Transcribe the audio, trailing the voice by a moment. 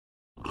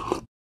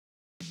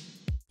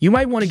You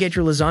might want to get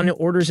your lasagna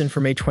orders in for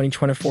May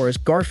 2024, as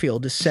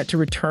Garfield is set to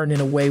return in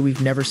a way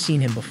we've never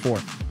seen him before.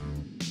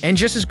 And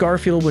just as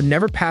Garfield would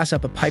never pass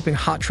up a piping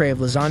hot tray of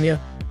lasagna,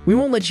 we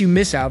won't let you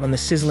miss out on the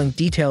sizzling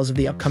details of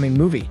the upcoming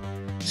movie.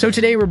 So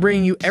today we're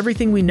bringing you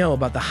everything we know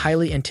about the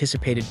highly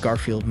anticipated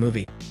Garfield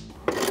movie.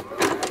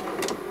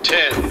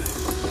 10,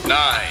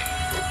 9,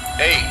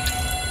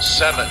 8,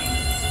 7,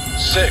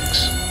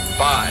 6,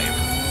 5,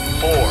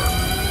 4,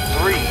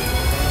 3,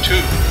 2,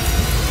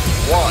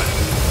 1.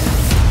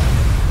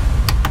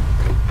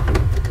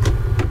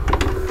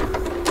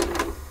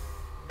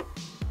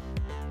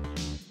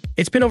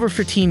 It's been over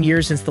 15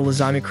 years since the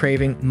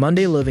lasagna-craving,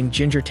 Monday-loving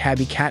ginger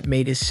tabby cat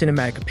made his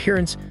cinematic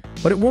appearance,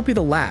 but it won't be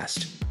the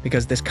last,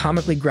 because this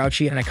comically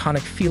grouchy and iconic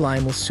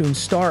feline will soon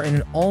star in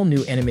an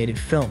all-new animated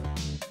film.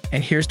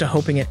 And here's to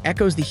hoping it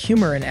echoes the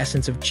humor and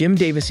essence of Jim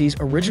Davis's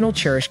original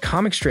cherished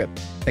comic strip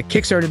that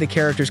kickstarted the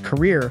character's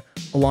career,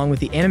 along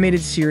with the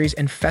animated series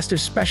and festive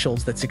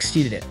specials that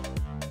succeeded it.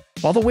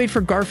 While the wait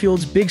for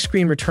Garfield's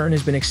big-screen return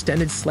has been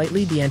extended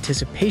slightly, the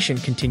anticipation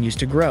continues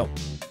to grow.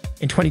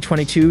 In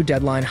 2022,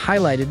 Deadline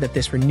highlighted that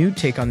this renewed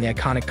take on the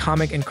iconic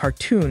comic and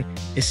cartoon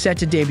is set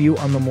to debut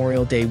on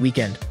Memorial Day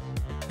weekend.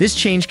 This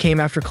change came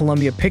after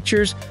Columbia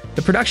Pictures,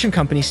 the production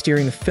company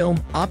steering the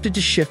film, opted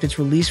to shift its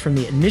release from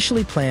the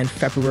initially planned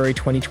February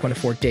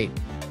 2024 date.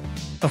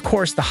 Of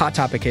course, the hot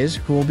topic is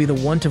who will be the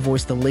one to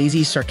voice the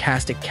lazy,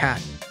 sarcastic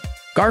cat.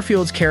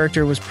 Garfield's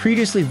character was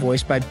previously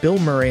voiced by Bill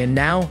Murray, and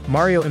now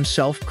Mario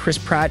himself, Chris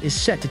Pratt, is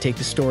set to take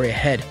the story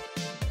ahead.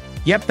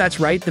 Yep, that's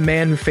right, the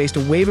man who faced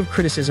a wave of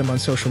criticism on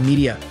social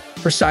media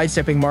for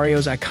sidestepping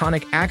Mario's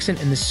iconic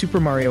accent in the Super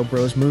Mario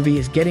Bros. Movie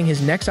is getting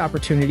his next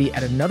opportunity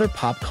at another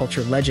pop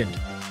culture legend.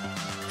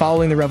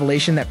 Following the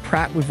revelation that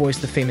Pratt would voice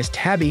the famous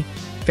Tabby,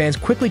 fans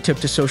quickly took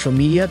to social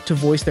media to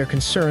voice their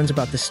concerns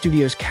about the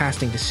studio's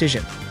casting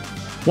decision.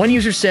 One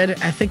user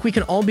said, "I think we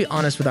can all be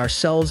honest with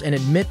ourselves and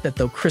admit that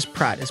though Chris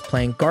Pratt is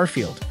playing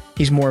Garfield,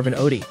 he's more of an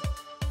Odie."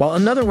 While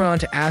another went on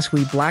to ask,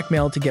 "We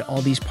blackmailed to get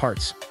all these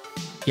parts."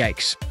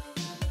 Yikes.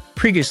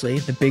 Previously,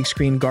 the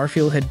big-screen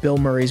Garfield had Bill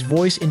Murray's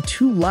voice in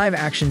 2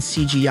 live-action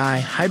CGI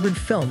hybrid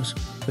films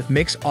with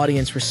mixed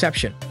audience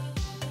reception.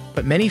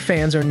 But many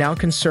fans are now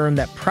concerned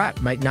that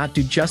Pratt might not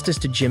do justice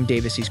to Jim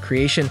Davis's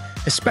creation,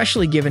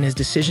 especially given his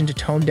decision to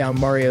tone down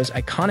Mario's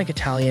iconic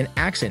Italian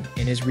accent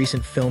in his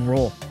recent film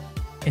role.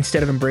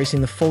 Instead of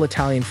embracing the full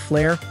Italian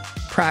flair,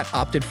 Pratt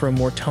opted for a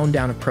more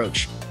toned-down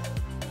approach.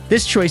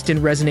 This choice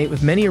didn't resonate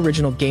with many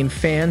original game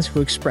fans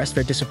who expressed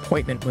their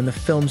disappointment when the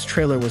film's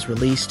trailer was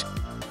released.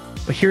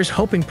 But here's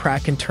hoping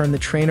Pratt can turn the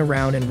train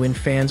around and win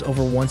fans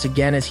over once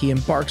again as he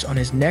embarks on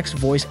his next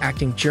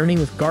voice-acting journey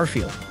with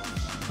Garfield.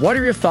 What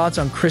are your thoughts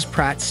on Chris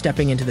Pratt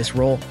stepping into this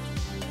role?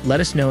 Let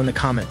us know in the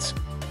comments.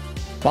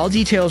 While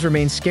details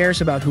remain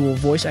scarce about who will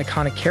voice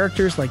iconic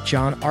characters like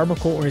John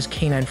Arbuckle or his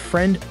canine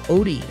friend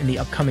Odie in the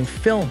upcoming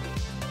film,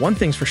 one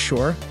thing's for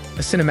sure,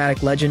 a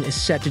cinematic legend is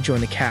set to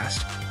join the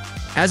cast.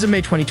 As of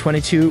May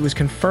 2022, it was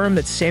confirmed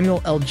that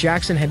Samuel L.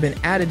 Jackson had been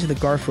added to the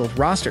Garfield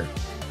roster,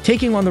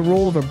 taking on the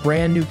role of a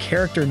brand new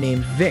character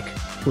named Vic,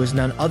 who is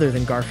none other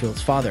than Garfield's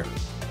father.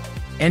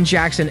 And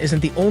Jackson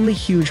isn't the only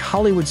huge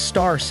Hollywood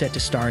star set to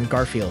star in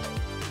Garfield.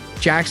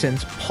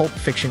 Jackson's Pulp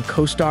Fiction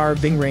co-star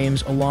Ving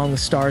Rhames, along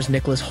with stars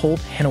Nicholas Hoult,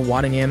 Hannah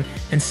Waddingham,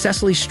 and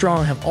Cecily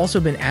Strong, have also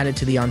been added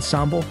to the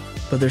ensemble,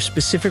 though their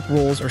specific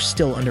roles are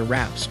still under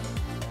wraps.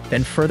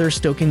 Then further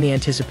stoking the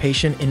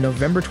anticipation, in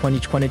November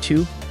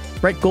 2022,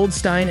 Brett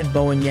Goldstein and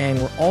Bowen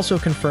Yang were also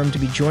confirmed to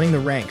be joining the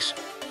ranks,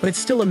 but it's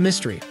still a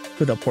mystery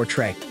who they'll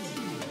portray.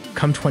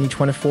 Come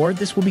 2024,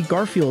 this will be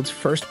Garfield's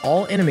first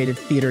all-animated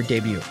theater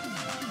debut.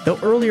 Though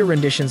earlier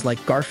renditions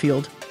like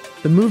Garfield,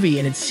 the movie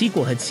and its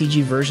sequel had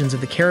CG versions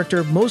of the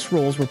character, most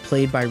roles were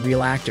played by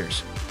real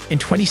actors. In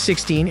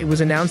 2016, it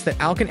was announced that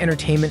Alken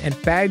Entertainment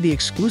had bagged the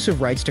exclusive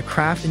rights to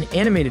craft an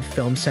animated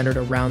film centered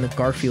around the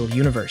Garfield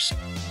universe.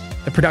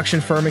 The production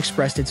firm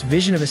expressed its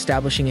vision of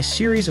establishing a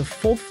series of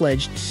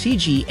full-fledged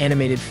CG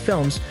animated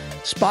films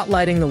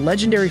spotlighting the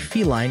legendary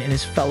feline and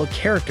his fellow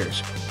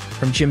characters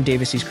from Jim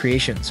Davis's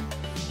creations.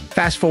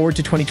 Fast forward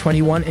to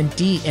 2021, and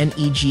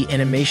DNEG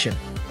Animation,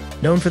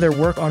 known for their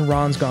work on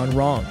Ron's Gone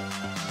Wrong,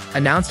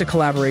 announced a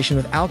collaboration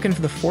with Alken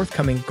for the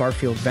forthcoming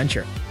Garfield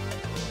venture.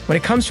 When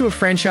it comes to a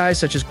franchise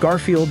such as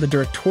Garfield, the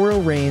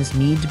directorial reins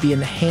need to be in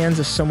the hands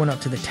of someone up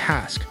to the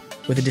task,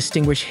 with a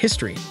distinguished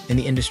history in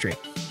the industry.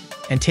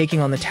 And taking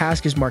on the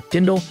task is Mark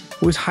Dindal,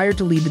 who was hired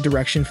to lead the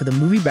direction for the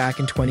movie back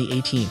in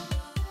 2018.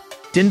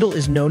 Dindal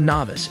is no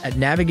novice at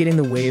navigating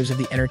the waves of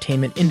the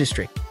entertainment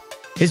industry.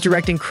 His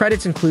directing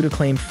credits include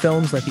acclaimed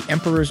films like The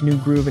Emperor's New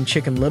Groove and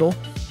Chicken Little,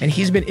 and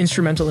he's been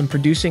instrumental in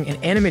producing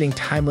and animating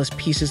timeless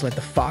pieces like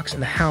The Fox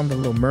and the Hound, The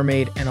Little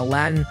Mermaid, and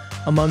Aladdin,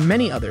 among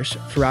many others,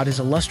 throughout his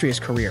illustrious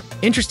career.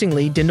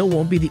 Interestingly, Dindal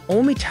won't be the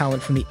only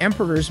talent from The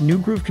Emperor's New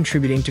Groove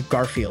contributing to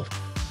Garfield.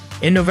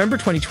 In November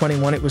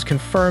 2021, it was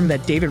confirmed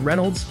that David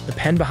Reynolds, the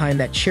pen behind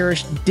that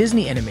cherished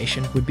Disney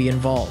animation, would be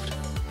involved.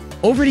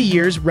 Over the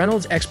years,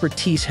 Reynolds'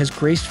 expertise has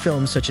graced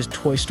films such as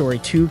Toy Story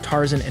 2,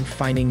 Tarzan, and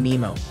Finding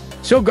Nemo.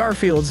 So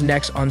Garfield's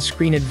next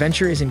on-screen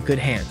adventure is in good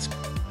hands.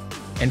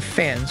 And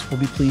fans will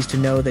be pleased to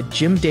know that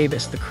Jim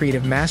Davis, the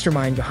creative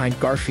mastermind behind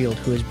Garfield,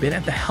 who has been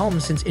at the helm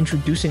since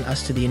introducing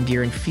us to the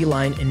endearing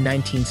feline in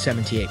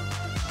 1978,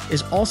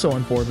 is also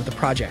on board with the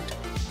project.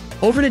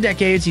 Over the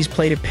decades, he's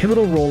played a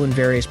pivotal role in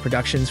various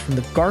productions, from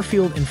the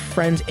Garfield and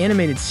Friends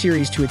animated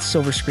series to its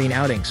silver screen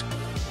outings.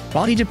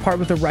 While he did part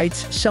with the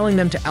rights, selling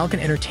them to Alcan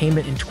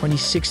Entertainment in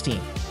 2016,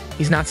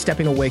 he's not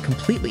stepping away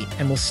completely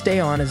and will stay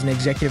on as an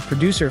executive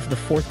producer for the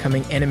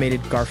forthcoming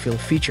animated Garfield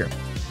feature.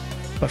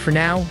 But for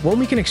now, what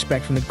we can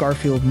expect from the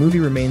Garfield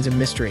movie remains a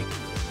mystery.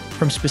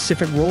 From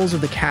specific roles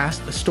of the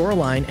cast, the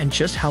storyline, and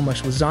just how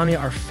much lasagna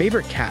our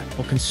favorite cat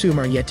will consume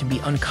are yet to be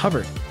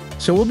uncovered.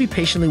 So we'll be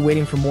patiently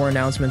waiting for more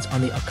announcements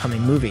on the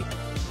upcoming movie.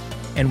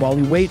 And while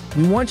we wait,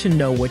 we want to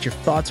know what your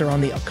thoughts are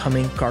on the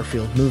upcoming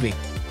Garfield movie.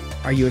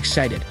 Are you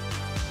excited?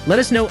 Let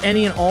us know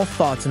any and all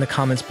thoughts in the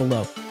comments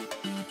below.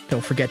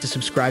 Don't forget to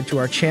subscribe to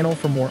our channel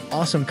for more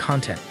awesome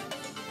content.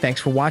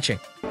 Thanks for watching.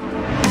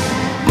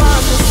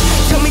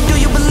 Tell me, do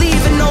you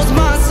believe in those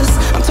monsters?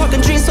 I'm talking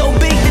dreams so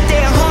big that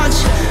they'll haunt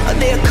you, or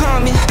they'll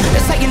calm you.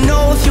 That's how you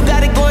know if you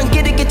gotta